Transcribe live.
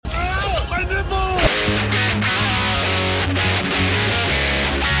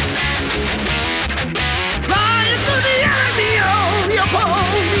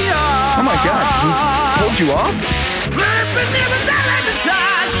told you off.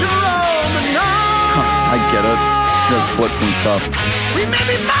 I get it. She does flips and stuff. We may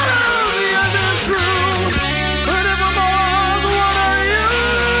be morons, yes, it's true. But if we're morons, what are you?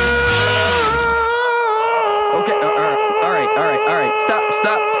 Okay, all right.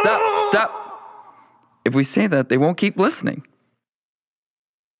 Stop. If we say that, they won't keep listening.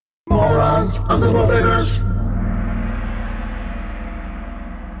 Morons of the multiverse.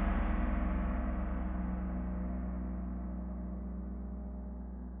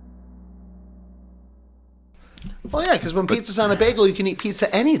 Well, yeah, because when pizza's on a bagel, you can eat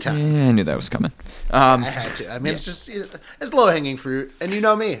pizza anytime. Yeah, I knew that was coming. I had to. I mean, it's low-hanging fruit. And you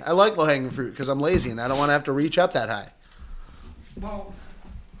know me. I like low-hanging fruit because I'm lazy and I don't want to have to reach up that high. Well,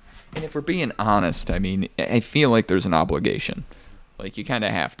 and if we're being honest, I mean, I feel like there's an obligation. Like, you kind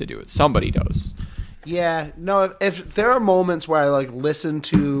of have to do it. Somebody does. Yeah. No, if there are moments where I, like, listen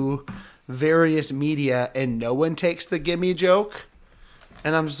to various media and no one takes the gimme joke,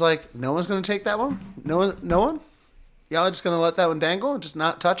 and I'm just like, no one's going to take that one? No one? Y'all are just going to let that one dangle and just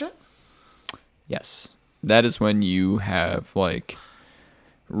not touch it? Yes. That is when you have, like,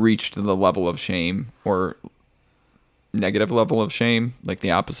 reached the level of shame or negative level of shame, like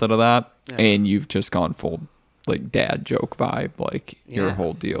the opposite of that, and you've just gone full, like, dad joke vibe. Like, your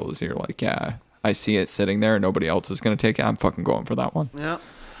whole deal is you're like, yeah, I see it sitting there and nobody else is going to take it. I'm fucking going for that one. Yeah.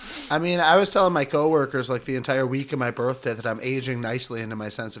 I mean, I was telling my coworkers, like, the entire week of my birthday that I'm aging nicely into my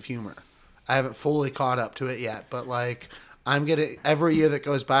sense of humor. I haven't fully caught up to it yet, but, like, I'm getting, every year that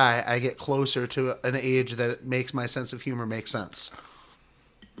goes by, I get closer to an age that makes my sense of humor make sense.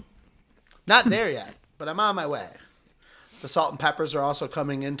 Not there yet, but I'm on my way. The salt and peppers are also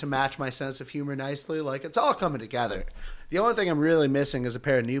coming in to match my sense of humor nicely. Like, it's all coming together. The only thing I'm really missing is a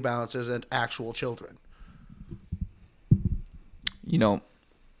pair of New Balances and actual children. You know,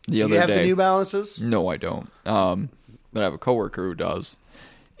 the other day... Do you have the New Balances? No, I don't. But I have a coworker who does.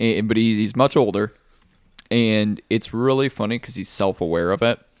 But he's much older. And it's really funny because he's self-aware of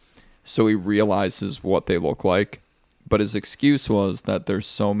it. So he realizes what they look like. But his excuse was that there's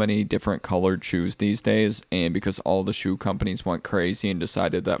so many different colored shoes these days. And because all the shoe companies went crazy and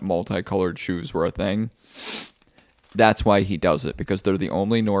decided that multicolored shoes were a thing. That's why he does it. Because they're the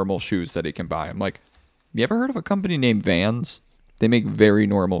only normal shoes that he can buy. I'm like, you ever heard of a company named Vans? They make very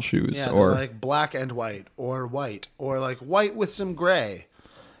normal shoes. Yeah, they're like black and white. Or like white with some gray.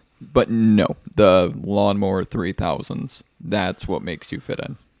 But no, the Lawnmower 3000s, that's what makes you fit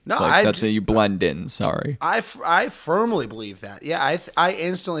in. No, like, that's how you blend in, sorry. I firmly believe that. Yeah, I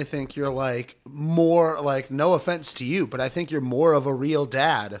instantly think you're, like, more, like, no offense to you, but I think you're more of a real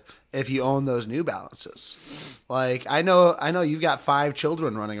dad if you own those New Balances. Like, I know you've got 5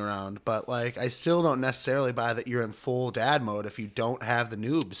 children running around, but, like, I still don't necessarily buy that you're in full dad mode if you don't have the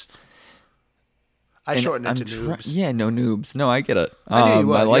noobs. I shorten it to noobs. Yeah, no noobs. No, I get it. I knew you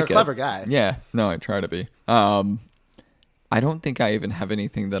would. I like You're a clever guy. Yeah, no, I try to be. I don't think I even have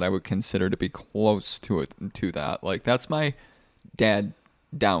anything that I would consider to be close to that. Like, that's my dad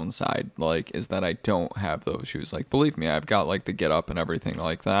downside, like, is that I don't have those shoes. Like, believe me, I've got, like, the get up and everything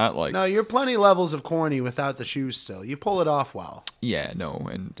like that. Like, no, you're plenty levels of corny without the shoes still. You pull it off well. Yeah, no,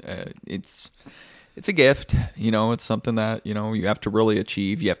 and it's a gift. You know, it's something that, you know, you have to really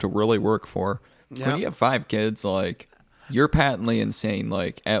achieve. You have to really work for. Yep. When you have 5 kids, like, you're patently insane,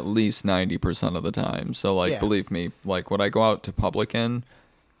 like, at least 90% of the time. So, like, believe me, like, when I go out to public I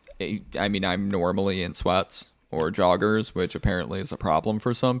mean, I'm normally in sweats or joggers, which apparently is a problem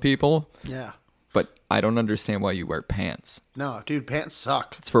for some people. Yeah. But I don't understand why you wear pants. No, dude, pants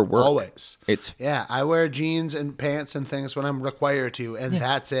suck. It's for work. Always. Yeah, I wear jeans and pants and things when I'm required to, and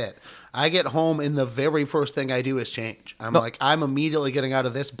that's it. I get home and the very first thing I do is change. I'm immediately getting out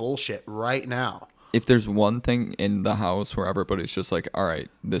of this bullshit right now. If there's one thing in the house where everybody's just like, all right,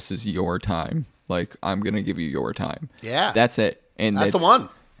 this is your time. Like, I'm going to give you your time. Yeah. That's it. And that's the one.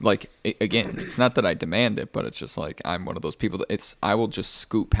 Like, again, it's not that I demand it, but it's just like, I'm one of those people that I will just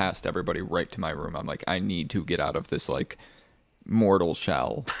scoot past everybody right to my room. I'm like, I need to get out of this, like, mortal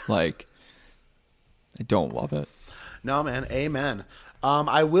shell. Like, I don't love it. No, man. Amen.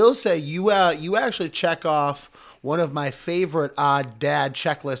 I will say you actually check off one of my favorite odd dad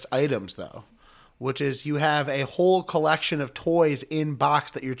checklist items, though, which is you have a whole collection of toys in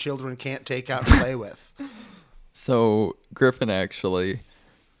box that your children can't take out and play with. So Griffin actually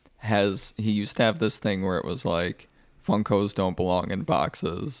he used to have this thing where it was like, Funkos don't belong in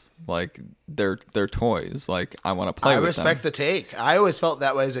boxes. Like, they're toys. Like, I want to play with them. I respect the take. I always felt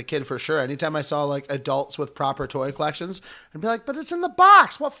that way as a kid for sure. Anytime I saw, like, adults with proper toy collections, I'd be like, but it's in the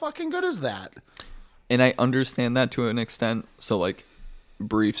box. What fucking good is that? And I understand that to an extent. So, like,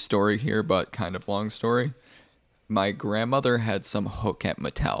 brief story here, but kind of long story. My grandmother had some hook at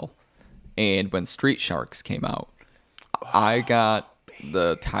Mattel, and when Street Sharks came out, I got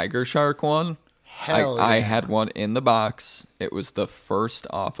the Tiger Shark one. Hell I yeah. had one in the box. It was the first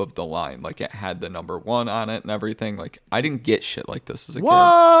off of the line. Like, it had the number 1 on it and everything. Like, I didn't get shit like this as a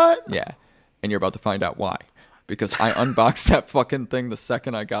What? kid. Yeah. And you're about to find out why. Because I unboxed that fucking thing the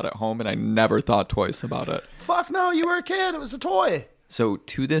second I got it home, and I never thought twice about it. Fuck no, you were a kid. It was a toy. So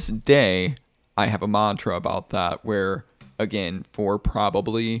to this day, I have a mantra about that where, again, for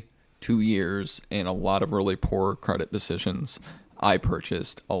probably 2 years and a lot of really poor credit decisions, I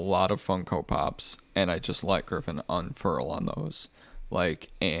purchased a lot of Funko Pops, and I just let Griffin unfurl on those. Like,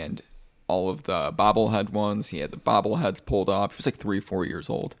 and all of the bobblehead ones, he had the bobbleheads pulled off. He was like 3-4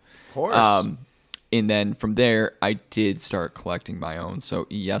 years old. Of course. And then from there, I did start collecting my own. So,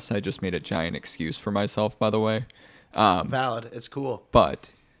 yes, I just made a giant excuse for myself, by the way. Valid. It's cool.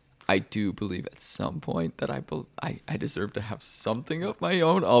 But I do believe at some point that I deserve to have something of my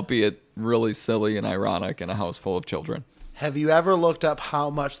own, albeit really silly and ironic in a house full of children. Have you ever looked up how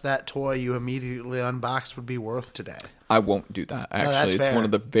much that toy you immediately unboxed would be worth today? I won't do that, actually. that's It's fair. one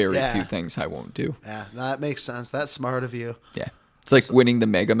of the very Yeah. few things I won't do. Yeah, that makes sense. That's smart of you. Yeah. It's like winning the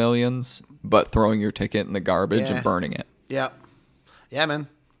Mega Millions, but throwing your ticket in the garbage Yeah. and burning it. Yep. Yeah, man.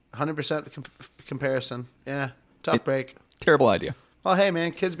 100% comparison. Yeah. Tough break. Terrible idea. Well, hey,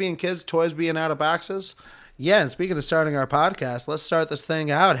 man. Kids being kids, toys being out of boxes. Yeah, and speaking of starting our podcast, let's start this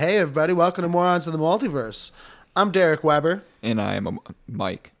thing out. Hey, everybody. Welcome to Morons in the Multiverse. I'm Derek Weber. And I am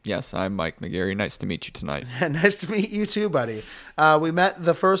Mike. Yes, I'm Mike McGarry. Nice to meet you tonight. Nice to meet you too, buddy. We met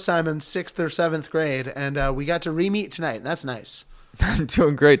the first time in 6th or 7th grade, and we got to re-meet tonight. And that's nice. I'm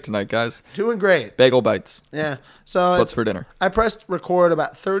doing great tonight, guys. Doing great. Bagel bites. Yeah. So What's for dinner? I pressed record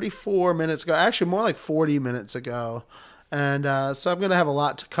about 34 minutes ago. Actually, more like 40 minutes ago. And so I'm going to have a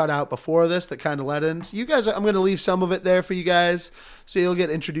lot to cut out before this that kind of led in. You guys, I'm going to leave some of it there for you guys. So you'll get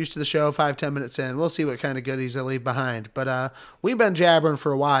introduced to the show 5-10 minutes in. We'll see what kind of goodies I leave behind. But we've been jabbering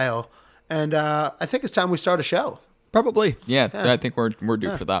for a while. And I think it's time we start a show. Probably. Yeah. I think we're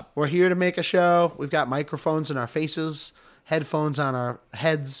due for that. We're here to make a show. We've got microphones in our faces, headphones on our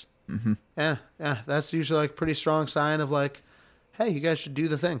heads. Mm-hmm. Yeah. That's usually like a pretty strong sign of like, hey, you guys should do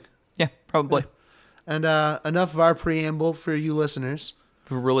the thing. Yeah, probably. Yeah. And enough of our preamble for you listeners.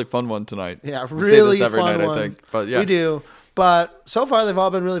 A really fun one tonight. Yeah, We really say this every fun night, one. I think. But yeah. We do. But so far, they've all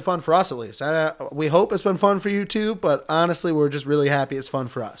been really fun for us, at least. We hope it's been fun for you, too. But honestly, we're just really happy it's fun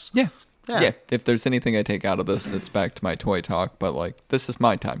for us. Yeah. Yeah. Yeah. If there's anything I take out of this, it's back to my toy talk. But, like, this is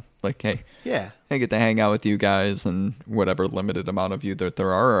my time. Like, hey. Yeah. I get to hang out with you guys and whatever limited amount of you that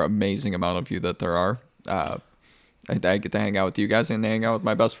there are, or amazing amount of you that there are. I get to hang out with you guys and hang out with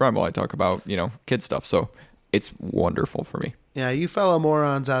my best friend while I talk about, kid stuff. So it's wonderful for me. Yeah, you fellow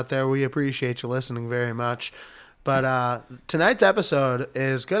morons out there, we appreciate you listening very much. But tonight's episode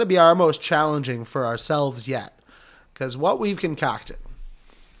is going to be our most challenging for ourselves yet. Because what we've concocted,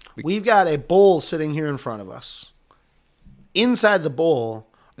 we've got a bowl sitting here in front of us. Inside the bowl,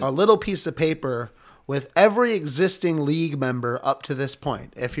 a little piece of paper with every existing league member up to this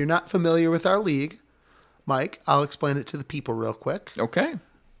point. If you're not familiar with our league, Mike, I'll explain it to the people real quick. Okay.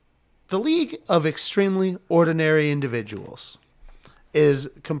 The League of Extremely Ordinary Individuals is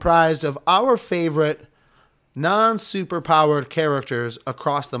comprised of our favorite non-superpowered characters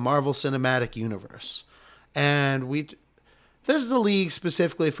across the Marvel Cinematic Universe. And this is a league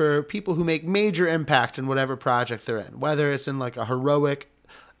specifically for people who make major impact in whatever project they're in, whether it's in like a heroic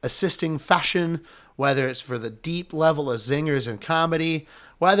assisting fashion, whether it's for the deep level of zingers and comedy,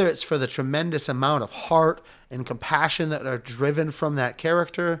 whether it's for the tremendous amount of heart and compassion that are driven from that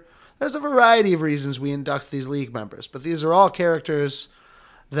character. There's a variety of reasons we induct these league members, but these are all characters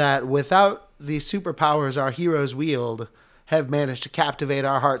that, without the superpowers our heroes wield, have managed to captivate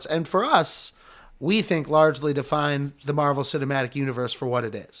our hearts. And for us, we think largely define the Marvel Cinematic Universe for what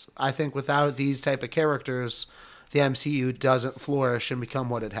it is. I think without these type of characters, the MCU doesn't flourish and become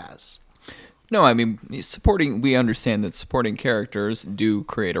what it has. No, I mean, we understand that supporting characters do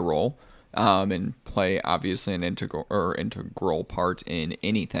create a role and play, obviously, an integral part in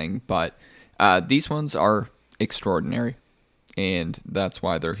anything. But these ones are extraordinary, and that's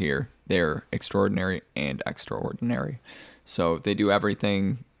why they're here. They're extraordinary and extraordinary. So they do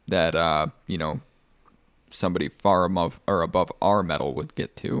everything that, somebody far above our metal would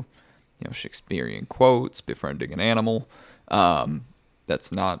get to. Shakespearean quotes, befriending an animal.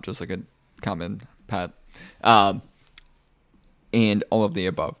 That's not just like a common pet. And all of the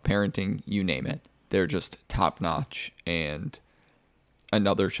above. Parenting, you name it. They're just top-notch. And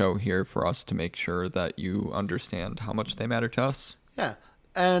another show here for us to make sure that you understand how much they matter to us. Yeah.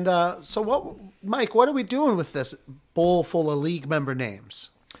 And so Mike, what are we doing with this bowl full of league member names?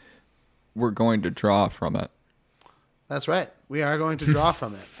 We're going to draw from it. That's right. We are going to draw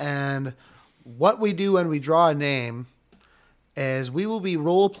from it. And what we do when we draw a name is we will be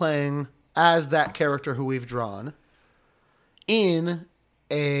role-playing as that character who we've drawn in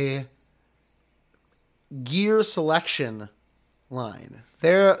a gear selection line.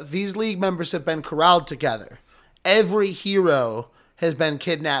 These league members have been corralled together. Every hero has been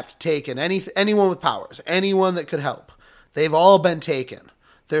kidnapped, taken. Anyone with powers, anyone that could help. They've all been taken.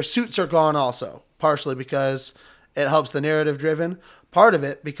 Their suits are gone also, partially because it helps the narrative driven. Part of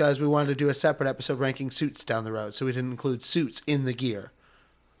it because we wanted to do a separate episode ranking suits down the road, so we didn't include suits in the gear.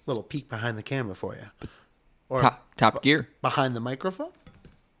 Little peek behind the camera for you. Or top gear. Behind the microphone?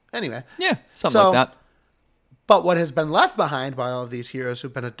 Anyway. Yeah, something like that. But what has been left behind by all of these heroes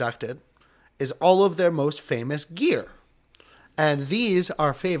who've been abducted is all of their most famous gear. And these,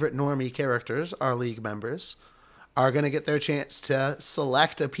 our favorite normie characters, our league members, are going to get their chance to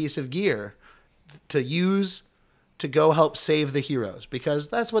select a piece of gear to use to go help save the heroes. Because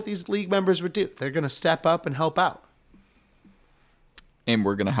that's what these league members would do. They're going to step up and help out. And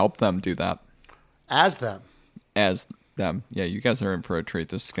we're going to help them do that. As them. As them. Yeah, you guys are in for a treat.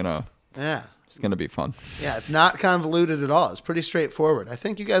 This is going to... Yeah. It's going to be fun. Yeah, it's not convoluted at all. It's pretty straightforward. I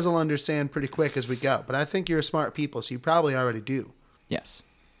think you guys will understand pretty quick as we go. But I think you're smart people, so you probably already do. Yes.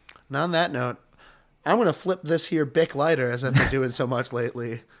 And on that note, I'm going to flip this here Bic lighter, as I've been doing so much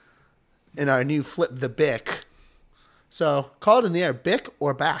lately, in our new Flip the Bic. So, call it in the air, Bic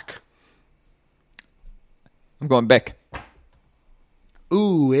or back? I'm going Bic.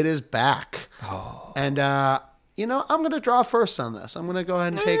 Ooh, it is back. Oh. And, I'm going to draw first on this. I'm going to go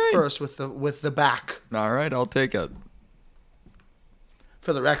ahead and take first with the back. All right, I'll take it.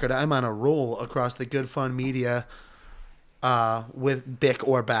 For the record, I'm on a roll across the Good Fun Media with Bic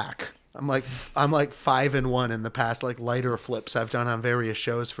or back. I'm like 5-1 in the past lighter flips I've done on various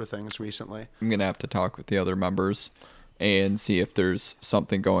shows for things recently. I'm going to have to talk with the other members and see if there's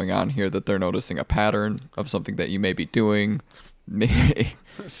something going on here that they're noticing a pattern of something that you may be doing.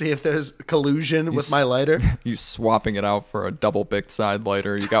 See if there's collusion with my lighter. You swapping it out for a double Bic side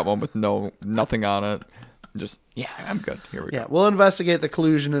lighter. You got one with nothing on it. Just, I'm good. Here we go. Yeah, we'll investigate the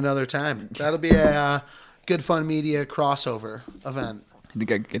collusion another time. That'll be a Good Fun Media crossover event. I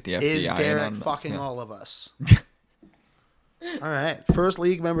think I could get the FBI Is Derek on fucking all of us? All right, first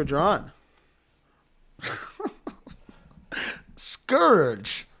league member drawn.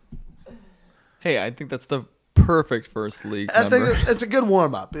 Scourge. Hey, I think that's the perfect first league member. I think it's a good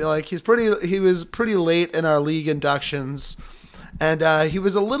warm up. Like he was pretty late in our league inductions, and there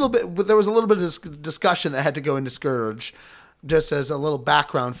was a little bit of discussion that had to go into Scourge, just as a little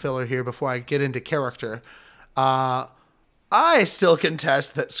background filler here before I get into character. I still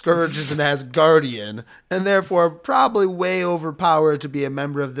contest that Scourge is an Asgardian, and therefore probably way overpowered to be a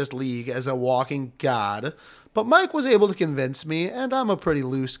member of this league as a walking god. But Mike was able to convince me, and I'm a pretty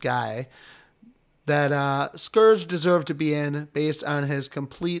loose guy, that Scourge deserved to be in based on his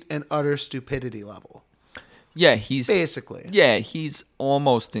complete and utter stupidity level. Yeah, he's... Basically. Yeah, he's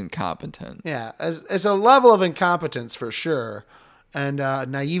almost incompetent. Yeah, it's a level of incompetence for sure. And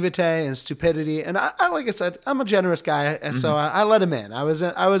naivete and stupidity. And I like I said, I'm a generous guy, and so I let him in. I was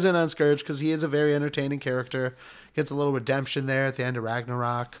in on Scourge because he is a very entertaining character. Gets a little redemption there at the end of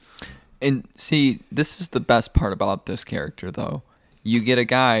Ragnarok. And see, this is the best part about this character, though. You get a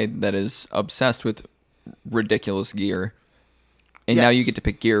guy that is obsessed with ridiculous gear, and now you get to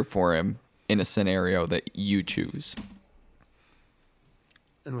pick gear for him in a scenario that you choose.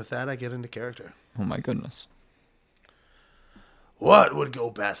 And with that, I get into character. Oh my goodness. What would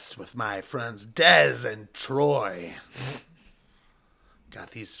go best with my friends Dez and Troy? Got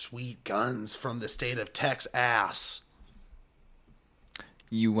these sweet guns from the state of Texas.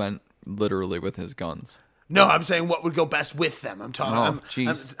 You went literally with his guns. No, I'm saying what would go best with them. I'm talking.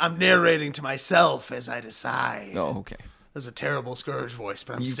 I'm narrating to myself as I decide. Oh, okay. That's a terrible Scourge voice,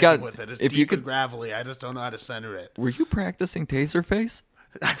 but I'm sticking with it. It's deep and gravelly. I just don't know how to center it. Were you practicing Taserface?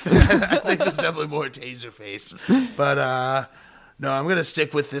 I think this is definitely more Taserface. But no, I'm gonna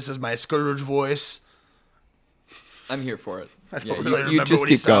stick with this as my Scourge voice. I'm here for it. I don't really remember what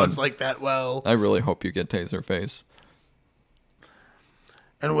he sounds like that well. I really hope you get Taserface.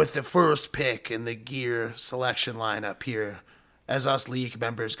 And with the first pick in the gear selection lineup here, as us league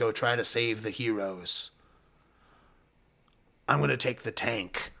members go try to save the heroes, I'm going to take the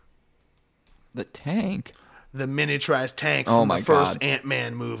tank. The tank? The miniaturized tank from the first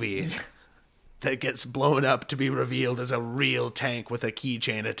Ant-Man movie. that gets blown up to be revealed as a real tank with a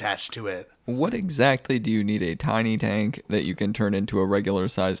keychain attached to it. What exactly do you need a tiny tank that you can turn into a regular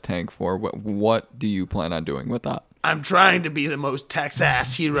sized tank for? What do you plan on doing with that? I'm trying to be the most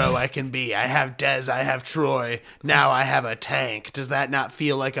Texas hero I can be. I have Dez, I have Troy, now I have a tank. Does that not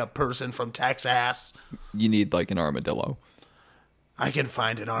feel like a person from Texas? You need like an armadillo. I can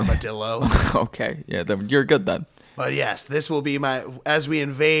find an armadillo. Okay, yeah, then you're good then. But yes, this will be as we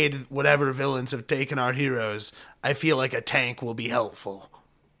invade whatever villains have taken our heroes, I feel like a tank will be helpful.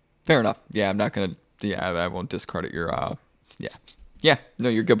 Fair enough. Yeah, I'm not gonna. Yeah, I won't discredit your. Yeah. No,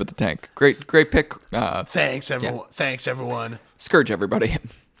 you're good with the tank. Great pick. Thanks, everyone. Yeah. Thanks, everyone. Scourge, everybody.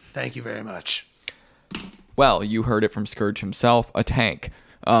 Thank you very much. Well, you heard it from Scourge himself. A tank.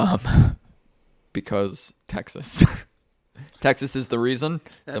 Because Texas. Texas is the reason.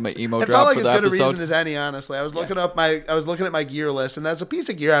 That my emo It drop felt like for as the good a episode. reason as any, honestly. I was looking at my gear list, and that's a piece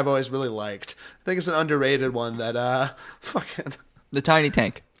of gear I've always really liked. I think it's an underrated one that fucking The tiny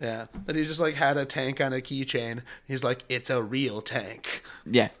tank. yeah. That he just like had a tank on a keychain. He's like, it's a real tank.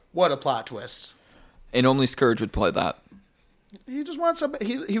 Yeah. What a plot twist. And only Scourge would play that. He just wants some.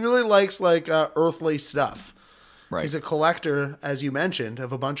 He really likes like earthly stuff. Right. He's a collector, as you mentioned,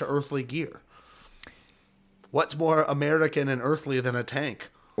 of a bunch of earthly gear. What's more American and earthly than a tank?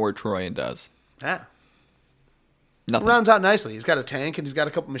 Or Troy and Dez. Yeah. Nothing. Rounds out nicely. He's got a tank and he's got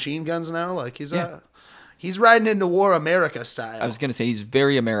a couple machine guns now. Like he's Yeah. he's riding into war America style. I was gonna say he's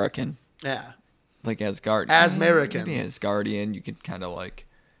very American. Yeah. Like Asgard. Asmerican. Maybe Asgardian. You could kind of like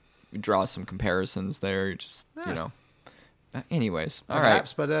draw some comparisons there. Just you know. Anyways, all right.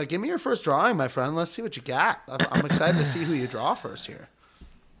 Perhaps, but give me your first drawing, my friend. Let's see what you got. I'm excited to see who you draw first here.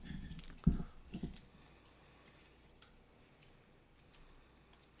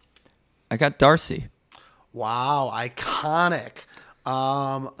 I got Darcy. Wow, iconic.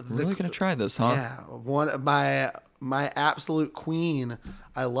 Really gonna try this, huh? Yeah, one of my absolute queen.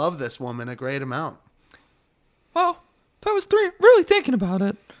 I love this woman a great amount. Well, if I was really thinking about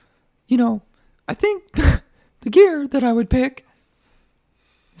it, I think the gear that I would pick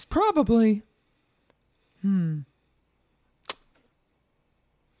is probably,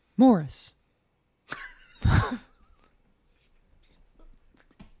 Morris.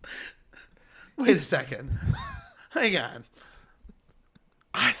 Wait a second. Hang on.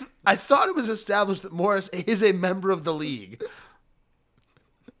 I thought it was established that Morris is a member of the League.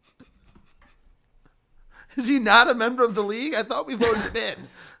 Is he not a member of the League? I thought we voted him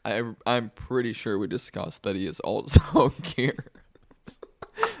in. I'm pretty sure we discussed that he is also gear.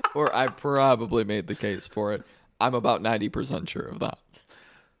 Or I probably made the case for it. I'm about 90% sure of that.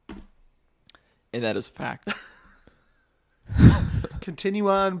 And that is fact. Continue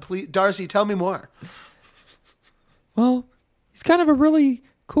on, please. Darcy, tell me more. Well, he's kind of a really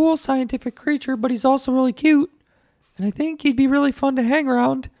cool scientific creature, but he's also really cute. And I think he'd be really fun to hang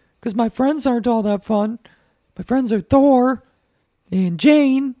around, because my friends aren't all that fun. My friends are Thor and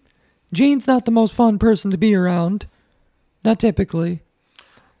Jane. Jane's not the most fun person to be around. Not typically.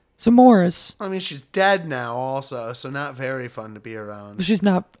 So Morris. I mean, she's dead now also, so not very fun to be around. She's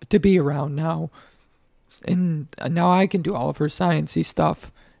not to be around now. And now I can do all of her sciencey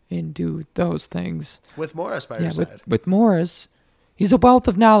stuff and do those things. With Morris by your side. With Morris. He's a wealth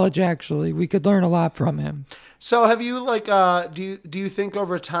of knowledge, actually. We could learn a lot from him. So have you do you think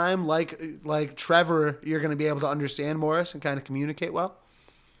over time like Trevor you're going to be able to understand Morris and kind of communicate well?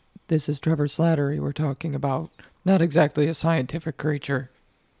 This is Trevor Slattery we're talking about. Not exactly a scientific creature.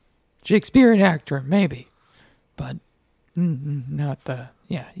 Shakespearean actor, maybe. But not the...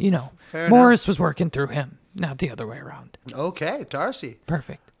 Yeah, Fair Morris was working through him, not the other way around. Okay, Darcy.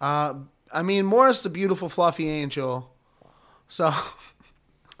 Perfect. I mean, Morris is a beautiful, fluffy angel. So,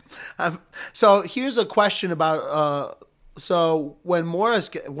 so here's a question about. So when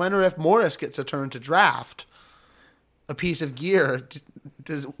or if Morris gets a turn to draft a piece of gear,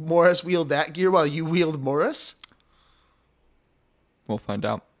 does Morris wield that gear while you wield Morris? We'll find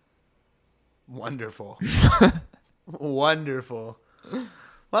out. Wonderful, wonderful.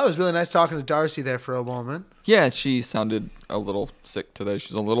 Well, it was really nice talking to Darcy there for a moment. Yeah, she sounded a little sick today.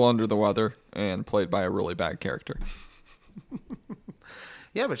 She's a little under the weather and played by a really bad character.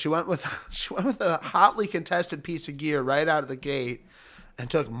 Yeah, but she went with a hotly contested piece of gear right out of the gate and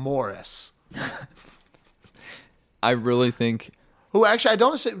took Morris. I really think Who actually I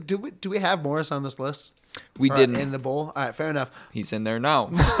don't say do we have Morris on this list? we Or didn't. in the bowl. All right, fair enough. He's in there now.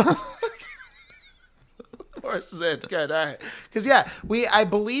 Morris is it. Good. All right. Because I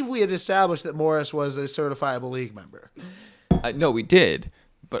believe we had established that Morris was a certifiable league member. No, we did.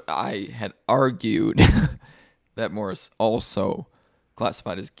 But I had argued that Morris also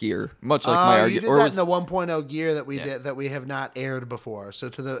classified as gear, much like my you argument. did that in the 1.0 gear that we did that we have not aired before. So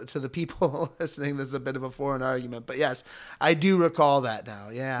to the people listening, this is a bit of a foreign argument, but yes, I do recall that now.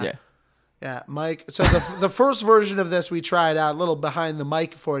 Yeah. Yeah, Mike. So the first version of this we tried out, a little behind the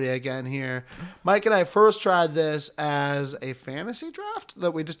mic for you again here. Mike and I first tried this as a fantasy draft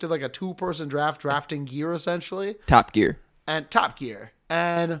that we just did like a 2-person draft, drafting gear essentially. Top Gear. And Top Gear.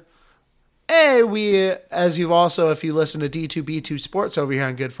 And we, as you've also, if you listen to D2B2 Sports over here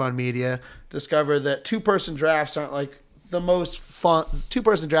on Good Fun Media, discovered that 2-person drafts aren't like the most fun.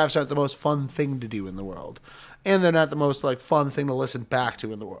 2-person drafts aren't the most fun thing to do in the world. And they're not the most like fun thing to listen back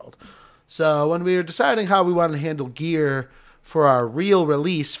to in the world. So when we were deciding how we wanted to handle gear for our real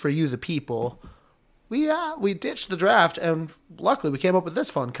release for you, the people, we ditched the draft, and luckily we came up with this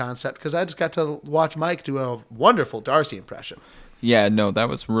fun concept because I just got to watch Mike do a wonderful Darcy impression. Yeah, no, that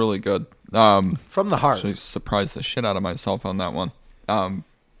was really good. From the heart. Actually surprised the shit out of myself on that one.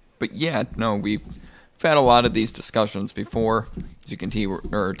 But yeah, no, we've had a lot of these discussions before. As you can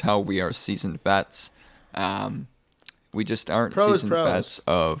tell, we are seasoned vets. We just aren't seasoned vets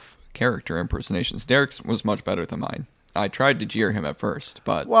of character impersonations. Derek's was much better than mine. I tried to jeer him at first,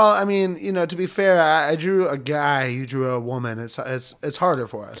 but well, I mean, to be fair, I drew a guy, you drew a woman. It's harder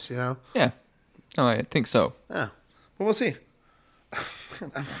for us, Yeah, no, I think so. Yeah, but we'll see.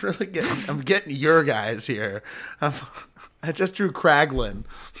 I'm getting your guys here. I just drew Kraglin.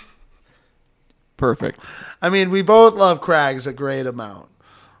 Perfect. I mean, we both love Krags a great amount,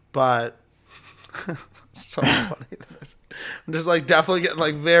 but so funny. I'm just like definitely getting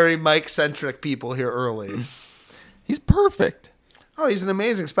like very Mike-centric people here early. He's perfect. Oh, he's an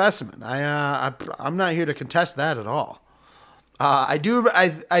amazing specimen. I'm not here to contest that at all. I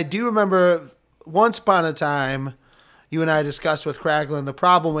do remember once upon a time, you and I discussed with Kraglin the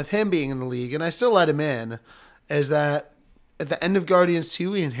problem with him being in the league, and I still let him in, is that at the end of Guardians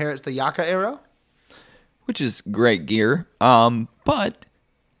 2, he inherits the Yaka arrow. Which is great gear, but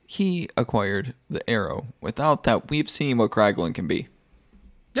he acquired the arrow. Without that, we've seen what Kraglin can be.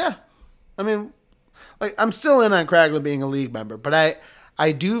 Yeah. I mean, like I'm still in on Kraglin being a league member, but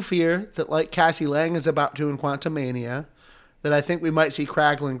I do fear that like Cassie Lang is about to in Quantumania, that I think we might see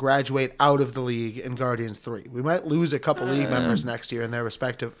Kraglin graduate out of the league in Guardians 3. We might lose a couple league members next year in their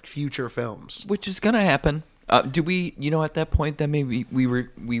respective future films. Which is going to happen. Do we, at that point, then maybe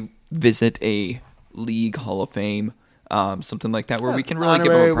we visit a league Hall of Fame, something like that, where we can really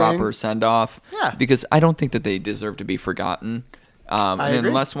give them a proper send-off. Yeah. Because I don't think that they deserve to be forgotten. I agree.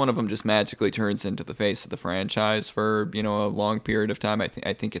 Unless one of them just magically turns into the face of the franchise for, a long period of time, I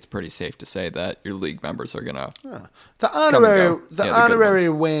think it's pretty safe to say that your league members are going to The honorary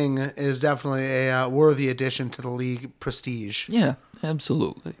wing is definitely a worthy addition to the league prestige. Yeah,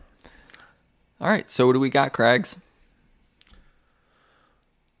 absolutely. All right, so what do we got, Craigs?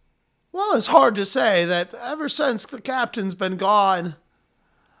 Well, it's hard to say that ever since the captain's been gone,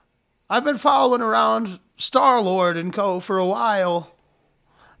 I've been following around Star-Lord and co. for a while,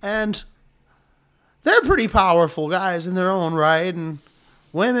 and they're pretty powerful guys in their own right, and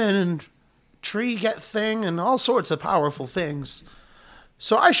women and tree get thing and all sorts of powerful things.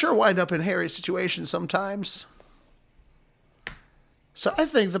 So I sure wind up in hairy situations sometimes. So I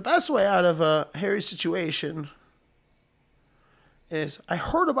think the best way out of a hairy situation is I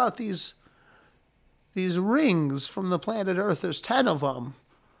heard about these rings from the planet Earth. There's 10 of them,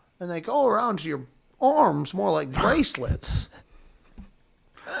 and they go around to your arms more like bracelets.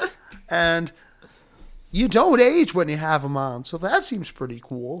 And you don't age when you have them on, so that seems pretty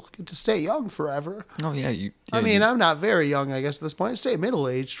cool. Get to stay young forever. Oh, yeah. I'm not very young, I guess, at this point. Stay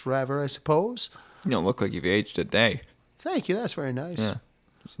middle-aged forever, I suppose. You don't look like you've aged a day. Thank you. That's very nice. Yeah.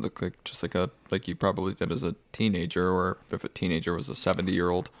 Just look like you probably did as a teenager, or if a teenager was a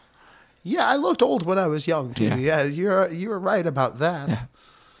 70-year-old. Yeah, I looked old when I was young, too. Yeah, you were right about that. Yeah,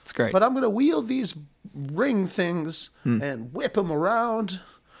 it's great. But I'm going to wield these ring things and whip them around.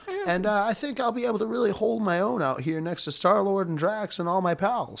 And I think I'll be able to really hold my own out here next to Star-Lord and Drax and all my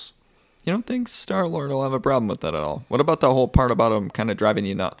pals. You don't think Star-Lord will have a problem with that at all? What about the whole part about him kind of driving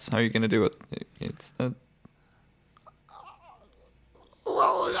you nuts? How are you going to do it?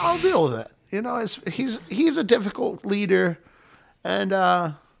 Well, I'll deal with it. He's a difficult leader, and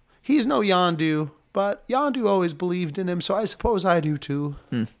he's no Yondu, but Yondu always believed in him, so I suppose I do too.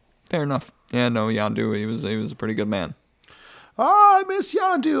 Fair enough. Yeah, no, Yondu, he was a pretty good man. Oh, I miss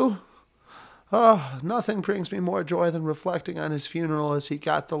Yondu. Oh, nothing brings me more joy than reflecting on his funeral as he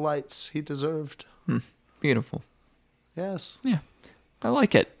got the lights he deserved. Beautiful. Yes. Yeah, I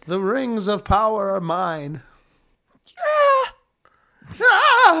like it. The rings of power are mine. Yeah!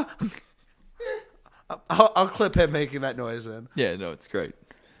 Ah! I'll clip him making that noise in. Yeah, no, it's great.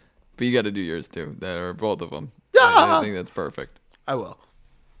 But you got to do yours too. That are both of them. Yeah. I think that's perfect. I will.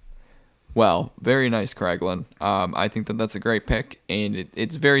 Well, very nice, Craiglin. I think that's a great pick, and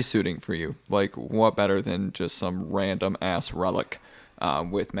it's very suiting for you. Like, what better than just some random ass relic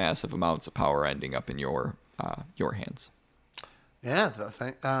with massive amounts of power ending up in your hands? Yeah,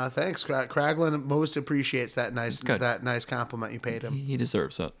 thanks. Craiglin most appreciates that nice compliment you paid him. He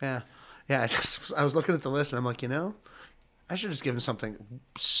deserves it. Yeah. I was looking at the list and I'm like, I should just give him something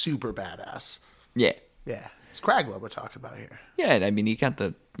super badass. Yeah. Yeah. It's Craiglin we're talking about here. Yeah, and I mean, he got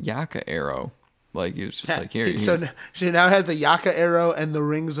the Yaka arrow. Like, he was just like, here. So now has the Yaka arrow and the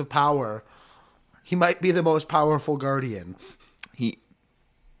rings of power. He might be the most powerful guardian.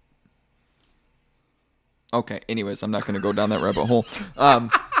 Okay, anyways, I'm not going to go down that rabbit hole.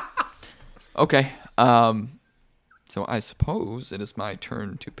 Okay. So I suppose it is my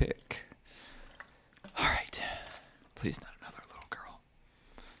turn to pick. All right. Please not another little girl.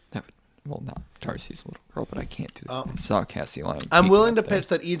 Not Darcy's little girl, but I can't do that. I saw Cassie lying. I'm willing to pitch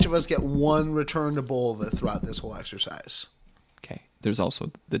that each of us get one return to bowl throughout this whole exercise. Okay. There's also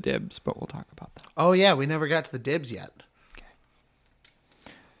the dibs, but we'll talk about that. Oh, yeah. We never got to the dibs yet.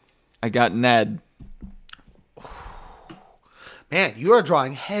 Okay. I got Ned. Man, you are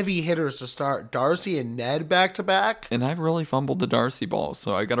drawing heavy hitters to start. Darcy and Ned back to back. And I've really fumbled the Darcy ball,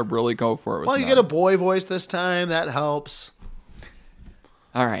 so I got to really go for it with Well, you Ned. get a boy voice this time. That helps.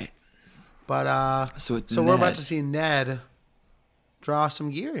 All right. But So we're about to see Ned draw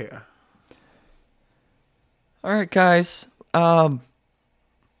some gear here. All right, guys.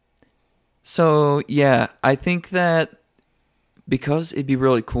 So yeah, I think that because it'd be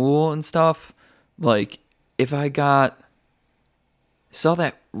really cool and stuff, like if I saw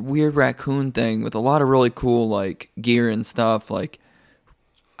that weird raccoon thing with a lot of really cool like gear and stuff, like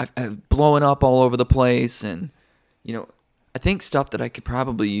blowing up all over the place, and I think stuff that I could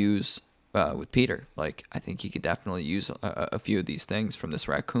probably use with Peter. Like I think he could definitely use a few of these things from this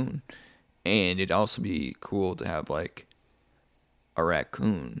raccoon, and it'd also be cool to have like a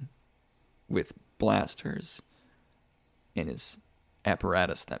raccoon with blasters and his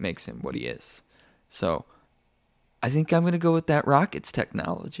apparatus that makes him what he is. So I think I'm going to go with that Rockets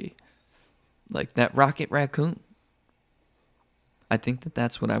technology. Like that Rocket Raccoon. I think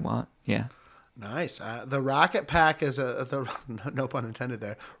that's what I want. Yeah. Nice. The Rocket Pack is no pun intended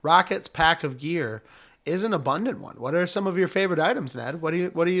there. Rocket's pack of gear is an abundant one. What are some of your favorite items, Ned? What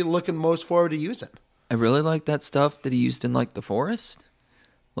are you looking most forward to using? I really like that stuff that he used in like the forest.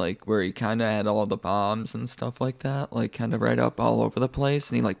 Like where he kind of had all the bombs and stuff like that, like kind of right up all over the place,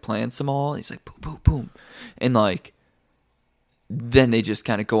 and he like plants them all. He's like boom, boom, boom, and like then they just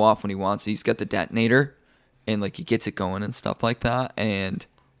kind of go off when he wants. He's got the detonator, and like he gets it going and stuff like that. And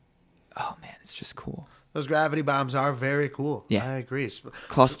oh man, it's just cool. Those gravity bombs are very cool. Yeah, I agree.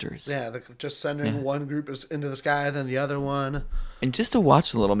 Clusters. Yeah, just sending one group into the sky, then the other one. And just to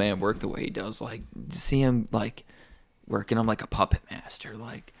watch the little man work the way he does, like to see him like working him like a puppet master,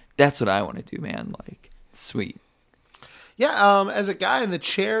 like that's what I want to do, man. Like sweet. Yeah, as a guy in the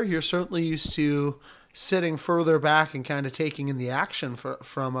chair, you're certainly used to sitting further back and kind of taking in the action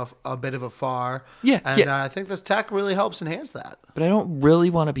from a bit of afar. Yeah, and yeah. I think this tech really helps enhance that. But I don't really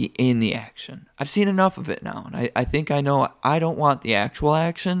want to be in the action. I've seen enough of it now, and I think I know I don't want the actual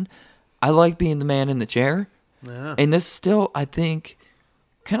action. I like being the man in the chair. Yeah. And this still, I think,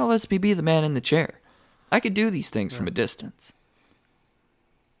 kind of lets me be the man in the chair. I could do these things from a distance.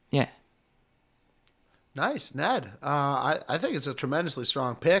 Yeah. Nice, Ned. I think it's a tremendously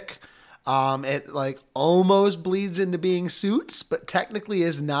strong pick. It like almost bleeds into being suits, but technically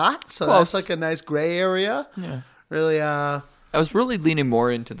is not. So Close. That's like a nice gray area. Yeah. Really. I was really leaning more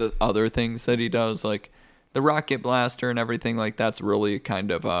into the other things that he does, like the rocket blaster and everything like that's really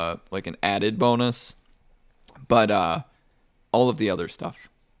kind of like an added bonus. But all of the other stuff.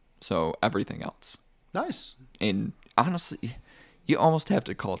 So everything else. Nice. And honestly, you almost have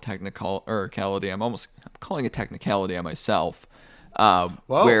to call technicality. I'm calling a technicality on myself. Well,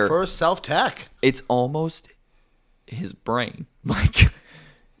 where first self-tech. it's almost his brain. Like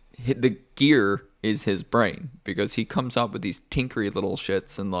the gear is his brain because he comes up with these tinkery little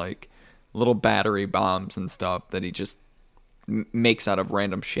shits and like little battery bombs and stuff that he just makes out of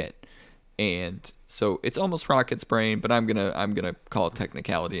random shit. And so it's almost Rocket's brain, but I'm gonna call it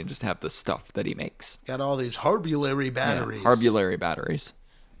technicality and just have the stuff that he makes. Got all these harbulary batteries. Yeah, harbulary batteries.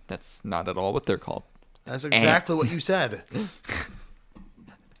 That's not at all what they're called. That's exactly what you said.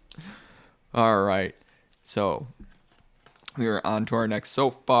 All right. So we are on to our next. So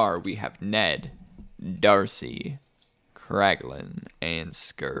far, we have Ned, Darcy, Craiglin, and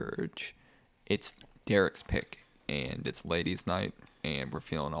Scourge. It's Derek's pick, and it's ladies' night, and we're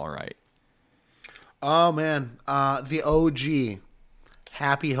feeling all right. Oh man, the OG,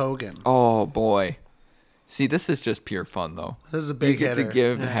 Happy Hogan. Oh boy, see, this is just pure fun though. This is a big you get hitter. to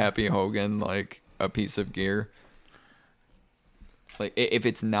give Yeah. Happy Hogan like a piece of gear. Like if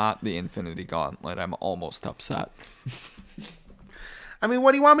it's not the Infinity Gauntlet, I'm almost upset. I mean,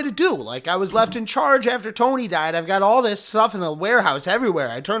 what do you want me to do? Like, I was left in charge after Tony died. I've got all this stuff in the warehouse everywhere.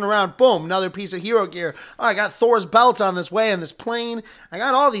 I turn around, boom, another piece of hero gear. Oh, I got Thor's belt on this way and this plane. I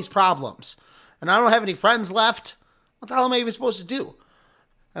got all these problems. And I don't have any friends left. What the hell am I even supposed to do?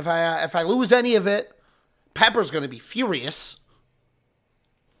 If I lose any of it, Pepper's going to be furious.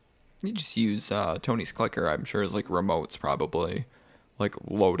 You just use Tony's clicker. I'm sure his like remote's probably like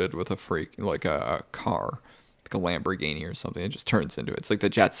loaded with a freak like a car, like a Lamborghini or something. It just turns into it. It's like the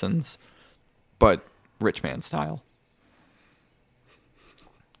Jetsons, but rich man style.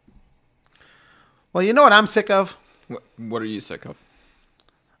 Well, you know what I'm sick of? What are you sick of?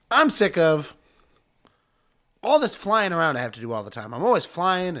 I'm sick of all this flying around I have to do all the time. I'm always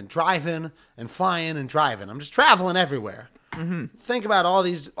flying and driving and flying and driving. I'm just traveling everywhere. Mm-hmm. Think about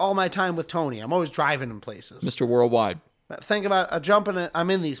all my time with Tony. I'm always driving in places. Mr. Worldwide. Think about I'm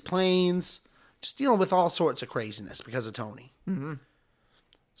in these planes, just dealing with all sorts of craziness because of Tony. Mm-hmm.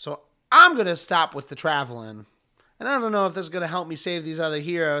 So I'm going to stop with the traveling. And I don't know if this is going to help me save these other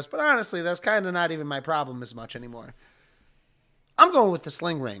heroes, but honestly, that's kind of not even my problem as much anymore. I'm going with the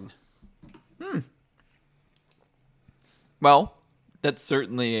sling ring. Well, that's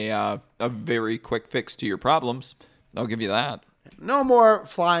certainly a very quick fix to your problems. I'll give you that. No more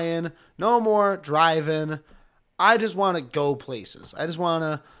flying, no more driving. I just want to go places. I just want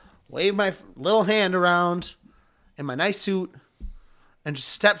to wave my little hand around in my nice suit and just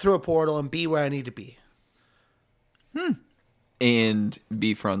step through a portal and be where I need to be. And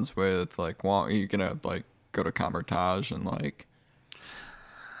be friends with like, you're gonna like go to Comertage and like.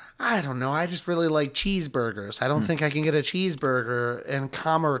 I don't know. I just really like cheeseburgers. I don't think I can get a cheeseburger in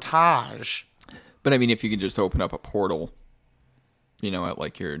Comertage. But I mean, if you could just open up a portal, at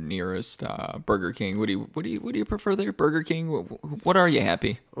like your nearest Burger King. What do you prefer there? Burger King? What are you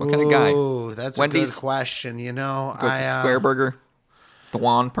happy? What kind of guy? Oh, that's Wendy's? a good question. Go to Square Burger, the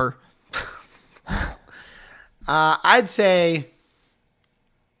Whopper. I'd say,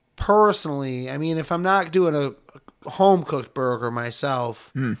 personally, I mean, if I'm not doing a home-cooked burger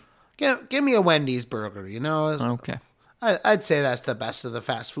myself, give me a Wendy's burger, Okay. I'd say that's the best of the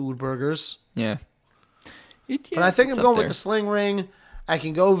fast food burgers. Yeah. But I think I'm going with the sling ring. I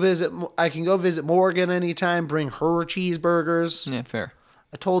can go visit Morgan anytime, bring her cheeseburgers. Yeah, fair.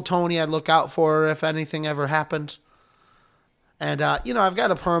 I told Tony I'd look out for her if anything ever happened. And, I've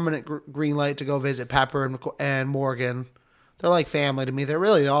got a permanent green light to go visit Pepper and Morgan. They're like family to me. They're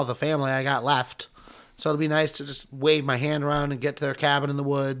really all the family I got left. So it'll be nice to just wave my hand around and get to their cabin in the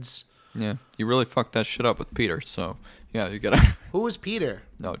woods. Yeah, you really fucked that shit up with Peter, so, yeah, you gotta... Who was Peter?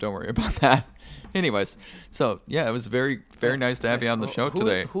 No, don't worry about that. Anyways, so, yeah, it was very, very nice to have you on the show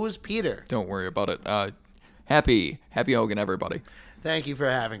today. Who is Peter? Don't worry about it. Happy Hogan, everybody. Thank you for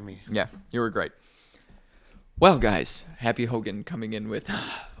having me. Yeah, you were great. Well, guys, Happy Hogan coming in with a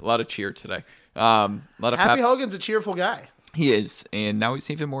lot of cheer today. A lot of Happy Hogan's a cheerful guy. He is, and now he's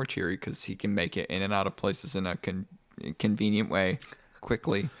even more cheery because he can make it in and out of places in a convenient way,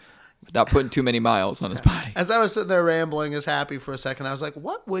 quickly, without putting too many miles on his body. As I was sitting there rambling as Happy for a second, I was like,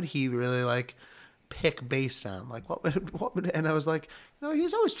 what would he really pick based on? Like, what would, and I was like,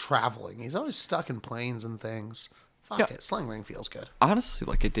 he's always traveling. He's always stuck in planes and things. Fuck it. Sling ring feels good. Honestly,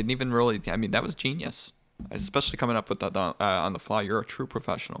 it didn't even really, that was genius. Especially coming up with that on the fly. You're a true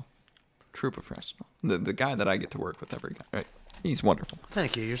professional. True professional. The guy that I get to work with every guy. Right? He's wonderful.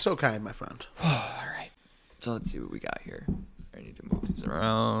 Thank you. You're so kind, my friend. All right. So let's see what we got here. I need to move these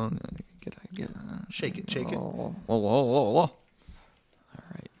around. Shake it. All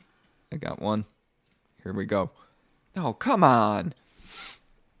right. I got one. Here we go. Oh, come on.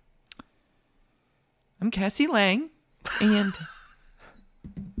 I'm Cassie Lang, and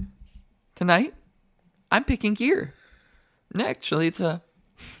tonight I'm picking gear. And actually, it's a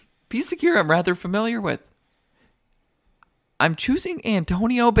piece of gear I'm rather familiar with. I'm choosing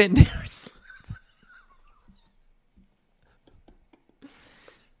Antonio Banderas.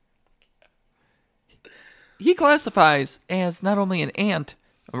 He classifies as not only an ant,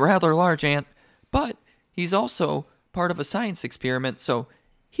 a rather large ant, but he's also part of a science experiment, so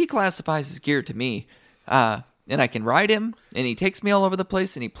he classifies his gear to me. And I can ride him, and he takes me all over the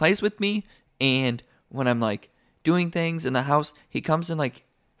place, and he plays with me, and when I'm, doing things in the house, he comes and,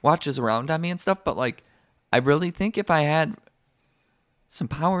 watches around on me and stuff, but, I really think if I had some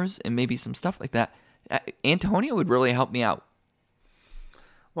powers and maybe some stuff like that, Antonio would really help me out.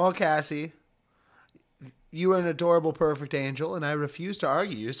 Well, Cassie, you are an adorable, perfect angel, and I refuse to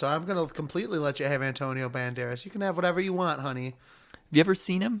argue you, so I'm going to completely let you have Antonio Banderas. You can have whatever you want, honey. Have you ever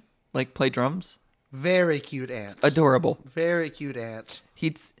seen him, like, play drums? Very cute aunt. Adorable. Very cute aunt.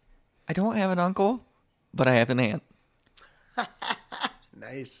 I don't have an uncle, but I have an aunt.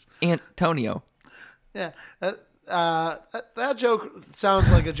 Nice. Antonio. Yeah. That joke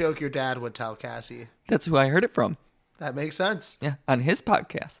sounds like a joke your dad would tell, Cassie. That's who I heard it from. That makes sense. Yeah, on his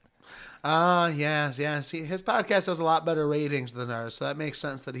podcast. Yes. See, his podcast has a lot better ratings than ours, so that makes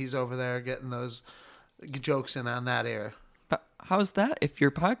sense that he's over there getting those jokes in on that air. But how's that if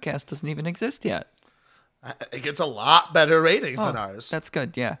your podcast doesn't even exist yet? It gets a lot better ratings than ours. That's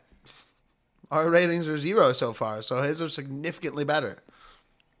good, yeah. Our ratings are 0 so far, so his are significantly better.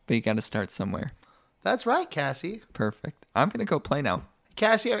 But you got to start somewhere. That's right, Cassie. Perfect. I'm going to go play now.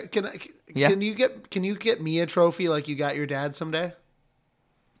 Cassie, can you get me a trophy like you got your dad someday?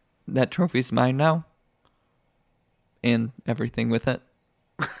 That trophy's mine now. And everything with it.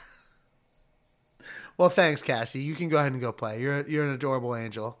 Well, thanks, Cassie. You can go ahead and go play. You're an adorable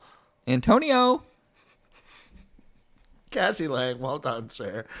angel. Antonio! Cassie Lang, well done,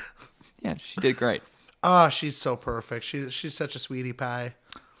 sir. Yeah, she did great. Oh, she's so perfect. She's such a sweetie pie.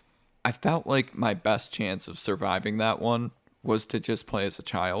 I felt like my best chance of surviving that one was to just play as a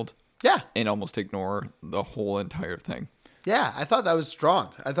child. Yeah. And almost ignore the whole entire thing. Yeah, I thought that was strong.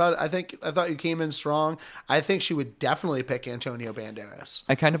 I thought you came in strong. I think she would definitely pick Antonio Banderas.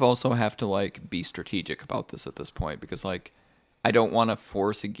 I kind of also have to, like, be strategic about this at this point because, like, I don't want to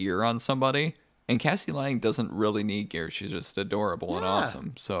force a gear on somebody. And Cassie Lang doesn't really need gear. She's just adorable and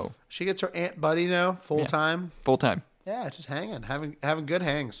awesome. So she gets her Aunt Buddy now, full time. Full time. Yeah, just hanging, having good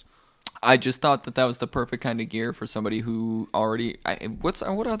hangs. I just thought that was the perfect kind of gear for somebody who already. What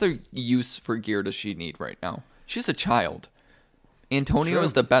other use for gear does she need right now? She's a child. Antonio True.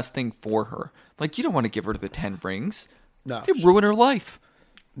 is the best thing for her. Like, you don't want to give her the 10 rings. No, It'd ruin her life.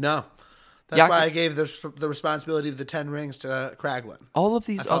 No. That's why I gave the responsibility of the 10 rings to Kraglin. All of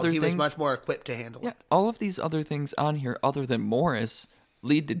these other things. He was much more equipped to handle it. All of these other things on here, other than Morris,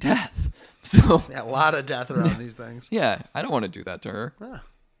 lead to death. So a lot of death around these things. Yeah, I don't want to do that to her.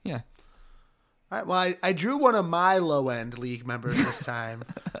 Yeah. All right, well, I drew one of my low-end league members this time.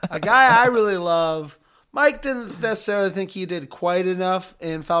 A guy I really love. Mike didn't necessarily think he did quite enough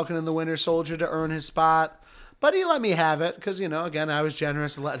in Falcon and the Winter Soldier to earn his spot, but he let me have it because, again, I was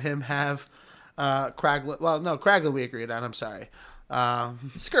generous to let him have Kraglin. Well, no, Kraglin we agreed on. I'm sorry.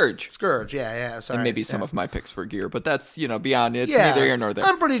 Scourge, yeah. Sorry. And maybe some of my picks for gear, but that's, beyond it. It's Yeah, neither here nor there.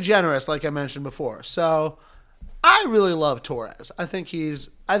 I'm pretty generous, like I mentioned before. So I really love Torres. I think he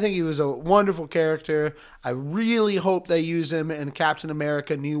was a wonderful character. I really hope they use him in Captain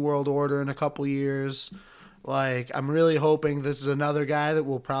America: New World Order in a couple years. Like, I'm really hoping this is another guy that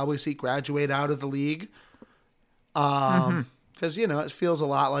we'll probably see graduate out of the league. Because, it feels a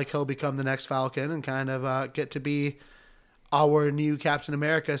lot like he'll become the next Falcon and kind of get to be our new Captain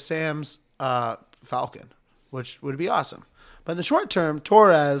America, Sam's Falcon, which would be awesome. But in the short term,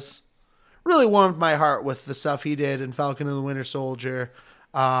 Torres really warmed my heart with the stuff he did in Falcon and the Winter Soldier.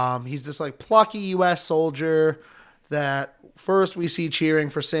 He's this, like, plucky U.S. soldier that first we see cheering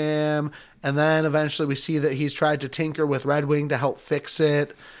for Sam, and then eventually we see that he's tried to tinker with Red Wing to help fix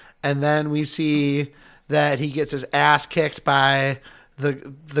it, and then we see that he gets his ass kicked by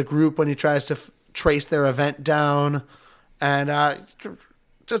the group when he tries to trace their event down, and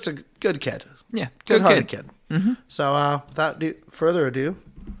just a good kid. Yeah, good-hearted kid. Mm-hmm. So without further ado,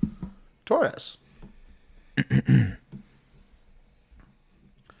 Torres.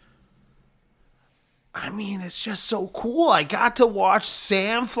 I mean, it's just so cool. I got to watch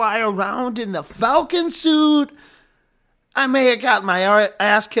Sam fly around in the Falcon suit. I may have got my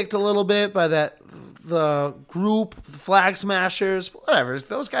ass kicked a little bit by the group, the Flag Smashers, whatever.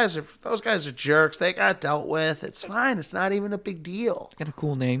 Those guys are jerks. They got dealt with. It's fine. It's not even a big deal. Got a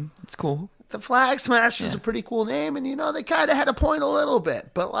cool name. It's cool. The Flag Smashers is a pretty cool name, and they kind of had a point a little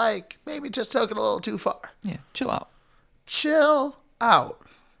bit, but like maybe just took it a little too far. Yeah, chill out. Chill out.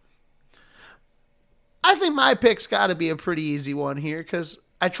 I think my pick's got to be a pretty easy one here because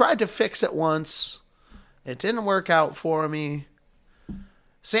I tried to fix it once. It didn't work out for me.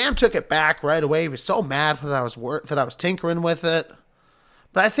 Sam took it back right away. He was so mad that I was tinkering with it.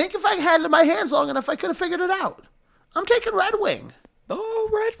 But I think if I had it in my hands long enough, I could have figured it out. I'm taking Red Wing. Oh,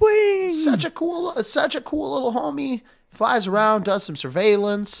 Red Wing! It's such a cool little homie. Flies around, does some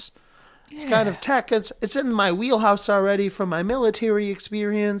surveillance. It's kind of tech. It's in my wheelhouse already from my military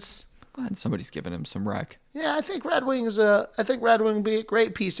experience. Glad somebody's giving him some rec. Yeah, I think Red Wing would be a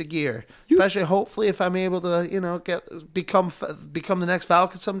great piece of gear. Especially, hopefully, if I'm able to, become the next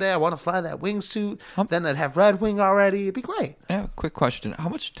Falcon someday. I want to fly that wingsuit. Then I'd have Red Wing already. It'd be great. Yeah, quick question. How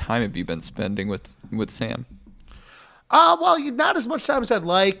much time have you been spending with Sam? Well, not as much time as I'd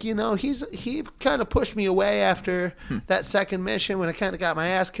like. He kind of pushed me away after that second mission when I kind of got my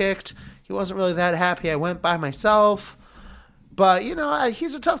ass kicked. He wasn't really that happy. I went by myself. But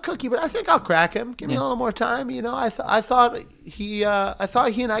he's a tough cookie. But I think I'll crack him. Give me a little more time. I thought he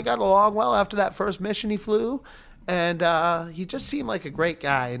and I got along well after that first mission he flew, and he just seemed like a great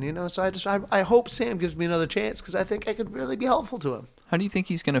guy. And so I hope Sam gives me another chance because I think I could really be helpful to him. How do you think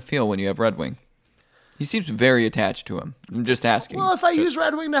he's gonna feel when you have Red Wing? He seems very attached to him. I'm just asking. Well, if I use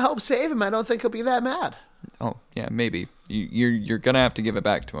Red Wing to help save him, I don't think he'll be that mad. Oh yeah, maybe you're gonna have to give it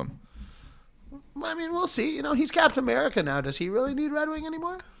back to him. I mean, we'll see. He's Captain America now. Does he really need Red Wing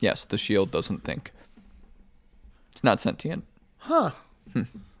anymore? Yes, the shield doesn't think. It's not sentient. Huh. You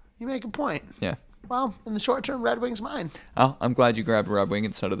make a point. Yeah. Well, in the short term, Red Wing's mine. Oh, I'm glad you grabbed Red Wing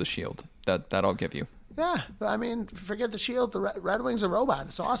instead of the shield. That I'll give you. Yeah, I mean, forget the shield. The Red Wing's a robot.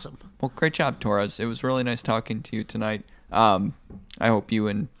 It's awesome. Well, great job, Torres. It was really nice talking to you tonight. I hope you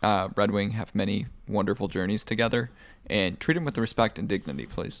and Red Wing have many wonderful journeys together. And treat him with respect and dignity,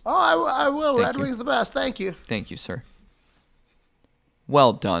 please. Oh, I will. Red Wing's the best. Thank you. Thank you, sir.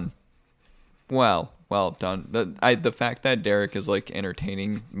 Well done. Well done. The fact that Derek is like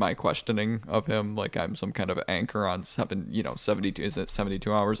entertaining my questioning of him, like I'm some kind of anchor on 72. Is it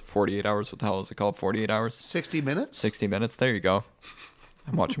 72 hours? 48 hours? What the hell is it called? 48 hours? 60 minutes. 60 minutes. There you go.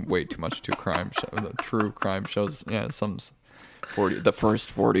 I'm watching way too much true crime shows. Yeah, the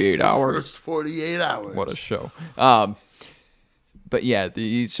first 48 hours. First 48 hours. What a show. But yeah,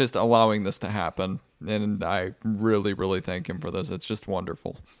 he's just allowing this to happen, and I really, really thank him for this. It's just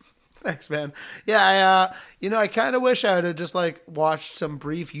wonderful. Thanks, man. Yeah, I kind of wish I would have just like watched some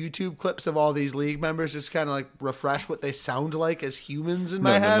brief YouTube clips of all these league members, just kind of like refresh what they sound like as humans in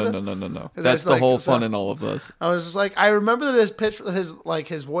my head. No. That's the whole fun in all of this. I was just like, I remember that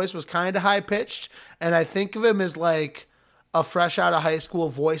his voice was kind of high pitched, and I think of him as like a fresh out of high school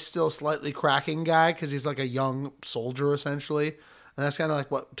voice, still slightly cracking guy because he's like a young soldier essentially. And that's kind of like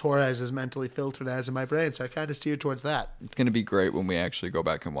what Torres is mentally filtered as in my brain. So I kind of steered towards that. It's going to be great when we actually go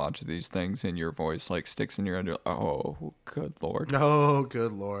back and watch these things and your voice like sticks in your head. Oh, good Lord. Oh,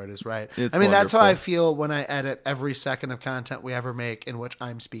 good Lord is right. It's that's how wonderful. I feel when I edit every second of content we ever make in which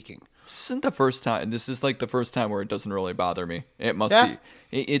I'm speaking. This isn't the first time. This is like the first time where it doesn't really bother me. It must be.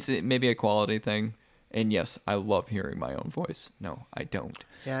 It's maybe a quality thing. And yes, I love hearing my own voice. No, I don't.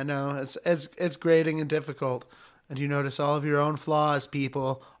 Yeah, no, it's grating and difficult. And you notice all of your own flaws,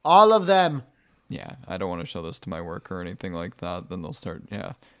 people. All of them. Yeah, I don't want to show this to my work or anything like that. Then they'll start,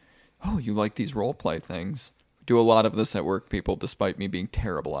 oh, you like these role play things. We do a lot of this at work, people, despite me being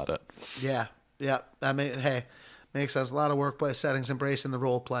terrible at it. Yeah. That makes sense. A lot of workplace settings embracing the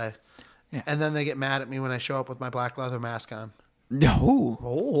role play. Yeah. And then they get mad at me when I show up with my black leather mask on. No.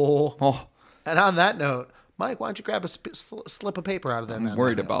 Oh. And on that note, Mike, why don't you grab a slip of paper out of there? I'm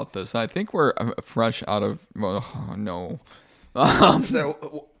worried about this. I think we're fresh out of. Oh, no.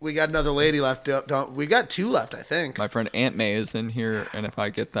 So we got another lady left. We got two left, I think. My friend Aunt May is in here, and if I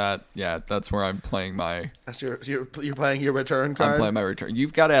get that, that's where I'm playing my. That's you're playing your return card. I'm playing my return.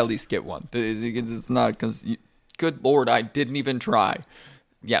 You've got to at least get one. It's not because. Good Lord, I didn't even try.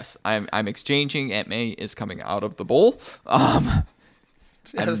 Yes, I'm exchanging. Aunt May is coming out of the bowl. I'm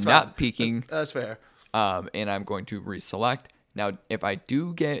not peeking. That's fair. And I'm going to reselect. Now, if I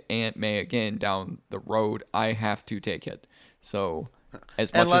do get Aunt May again down the road, I have to take it. So,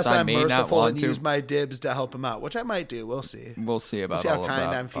 as much unless as I I'm may not merciful want and to, use my dibs to help him out, which I might do. We'll see. We'll see about how all of that.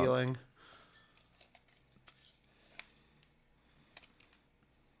 kind I'm feeling.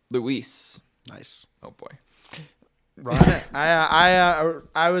 Luis. Nice. Oh boy. Run it.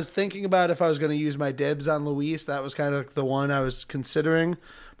 I was thinking about if I was going to use my dibs on Luis. That was kind of the one I was considering.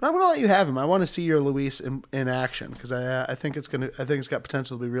 But I'm going to let you have him. I want to see your Luis in action because I think it's got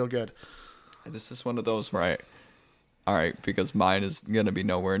potential to be real good. This is one of those where all right, because mine is going to be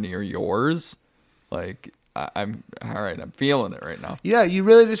nowhere near yours. Like I'm all right. I'm feeling it right now. Yeah, you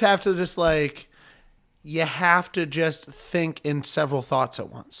really just have to you have to just think in several thoughts at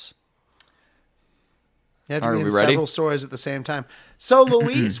once. You have to be in several stories at the same time. So,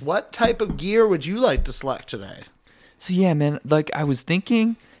 Luis, what type of gear would you like to select today? So, yeah, man, like I was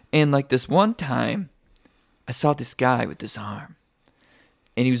thinking, and like this one time, I saw this guy with this arm,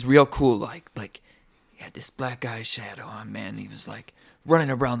 and he was real cool. Like he had this black guy's shadow on, man. He was like running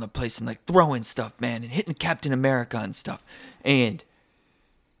around the place and like throwing stuff, man, and hitting Captain America and stuff. And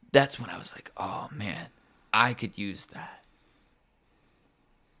that's when I was like, oh, man, I could use that.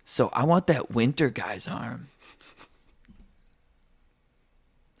 So I want that winter guy's arm.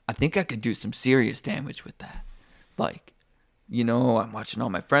 I think I could do some serious damage with that. Like, I'm watching all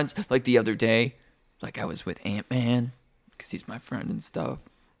my friends. Like the other day, like I was with Ant-Man, because he's my friend and stuff.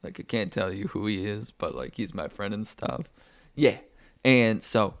 Like I can't tell you who he is, but like he's my friend and stuff. Yeah. And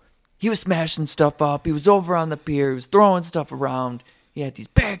so he was smashing stuff up. He was over on the pier. He was throwing stuff around. He had these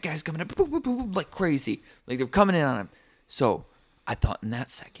bad guys coming up boop, boop, boop, boop, like crazy. Like they were coming in on him. So I thought in that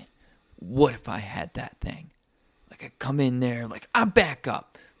second, what if I had that thing? Like I come in there, like I'm back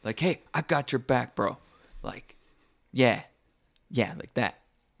up. Like, hey, I got your back, bro. Like, yeah, like that.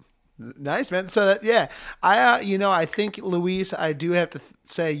 Nice, man. So that, yeah, I think Luis, I do have to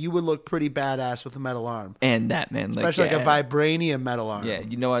say you would look pretty badass with a metal arm, And that, man, like, especially like a vibranium metal arm. Yeah,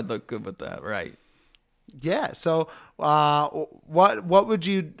 I'd look good with that, right? Yeah. So, what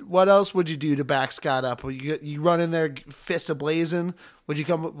else would you do to back Scott up? You run in there, fist ablazing. Would you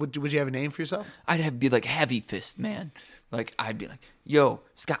have a name for yourself? I'd be like Heavy Fist, man. Like I'd be like, yo,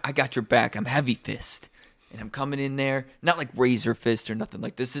 Scott, I got your back. I'm Heavy Fist. And I'm coming in there, not like Razor Fist or nothing.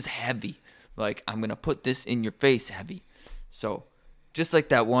 Like, this is heavy. Like, I'm going to put this in your face heavy. So, just like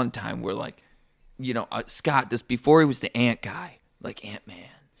that one time where, like, Scott, this before he was the ant guy, like Ant-Man.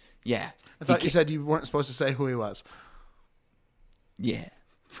 Yeah. I thought you said you weren't supposed to say who he was. Yeah.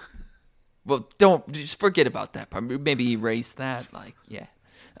 Well, just forget about that part. Maybe erase that. Like, yeah.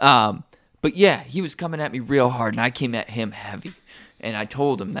 But yeah, he was coming at me real hard, and I came at him heavy. And I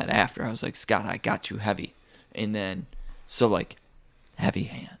told him that after. I was like, Scott, I got you heavy. And then, so like, heavy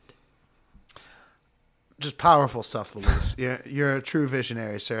hand. Just powerful stuff, Luis. You're a true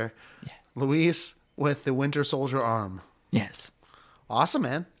visionary, sir. Yeah. Luis with the Winter Soldier arm. Yes. Awesome,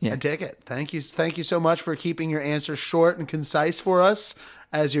 man. Yeah. I dig it. Thank you so much for keeping your answers short and concise for us,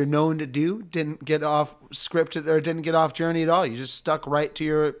 as you're known to do. Didn't get off scripted or didn't get off journey at all. You just stuck right to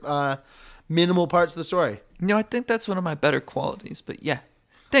your minimal parts of the story. I think that's one of my better qualities. But yeah,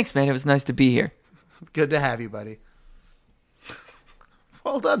 thanks, man. It was nice to be here. Good to have you, buddy.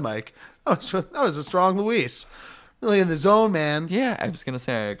 Well done, Mike. That was a strong Luis. Really in the zone, man. Yeah, I was going to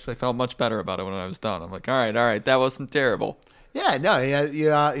say, I actually felt much better about it when I was done. I'm like, all right, that wasn't terrible. Yeah, no,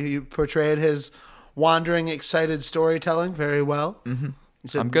 you portrayed his wandering, excited storytelling very well.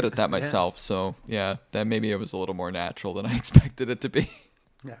 Mm-hmm. I'm good at that myself, so yeah, that maybe it was a little more natural than I expected it to be.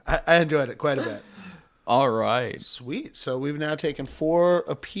 Yeah, I enjoyed it quite a bit. All right. Sweet. So we've now taken 4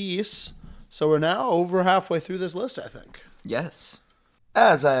 apiece. So we're now over halfway through this list, I think. Yes.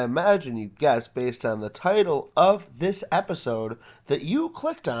 As I imagine you guessed based on the title of this episode that you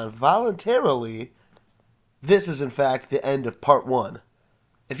clicked on voluntarily, this is in fact the end of part 1.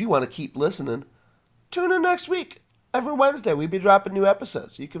 If you want to keep listening, tune in next week. Every Wednesday we'll be dropping new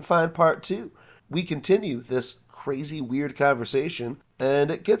episodes. You can find part 2. We continue this crazy, weird conversation, and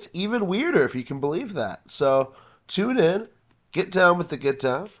it gets even weirder if you can believe that. So tune in, get down with the get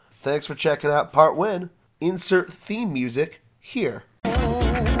down. Thanks for checking out part 1. Insert theme music here.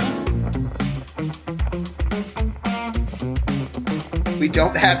 We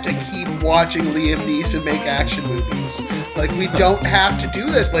don't have to keep watching Liam Neeson make action movies. Like, we don't have to do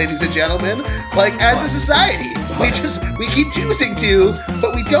this, ladies and gentlemen. Like, as a society, we keep choosing to,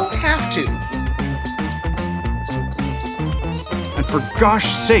 but we don't have to. And for gosh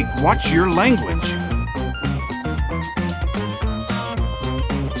sake, watch your language.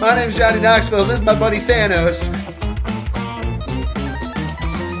 My name's Johnny Knoxville. This is my buddy Thanos.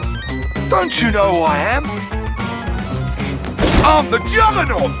 Don't you know who I am? I'm the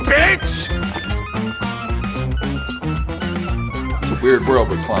Juggernaut, bitch! It's a weird world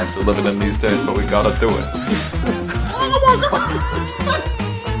we clients are living in these days, but we gotta do it.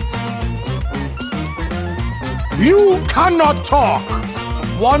 You cannot talk!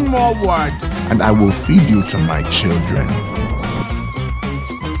 One more word, and I will feed you to my children.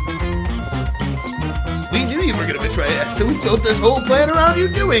 We knew you were going to betray us, so we built this whole plan around you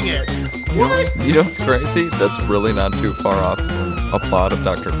doing it. What? You know what's crazy? That's really not too far off from a plot of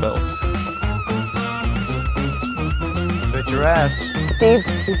Dr. Phil. Bet your ass. Steve,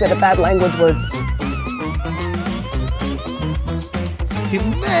 you said a bad language word. He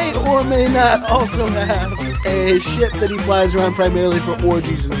may or may not also have a ship that he flies around primarily for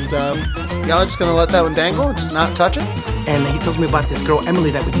orgies and stuff. Y'all just going to let that one dangle and just not touch it? And he tells me about this girl,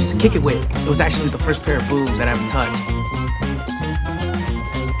 Emily, that we used to kick it with. It was actually the first pair of boobs that I ever touched.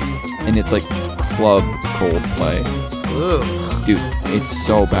 And it's like club Coldplay. Ugh. Dude, it's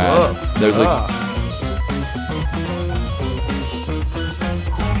so bad. Ugh. There's like...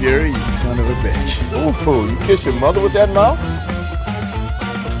 Gary, you son of a bitch. Ooh, you kiss your mother with that mouth?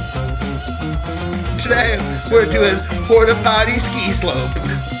 Today we're doing porta potty ski slope.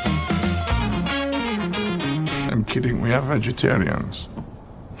 I'm kidding, we are vegetarians.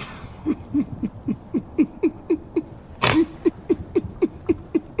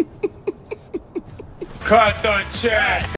 Cut the check.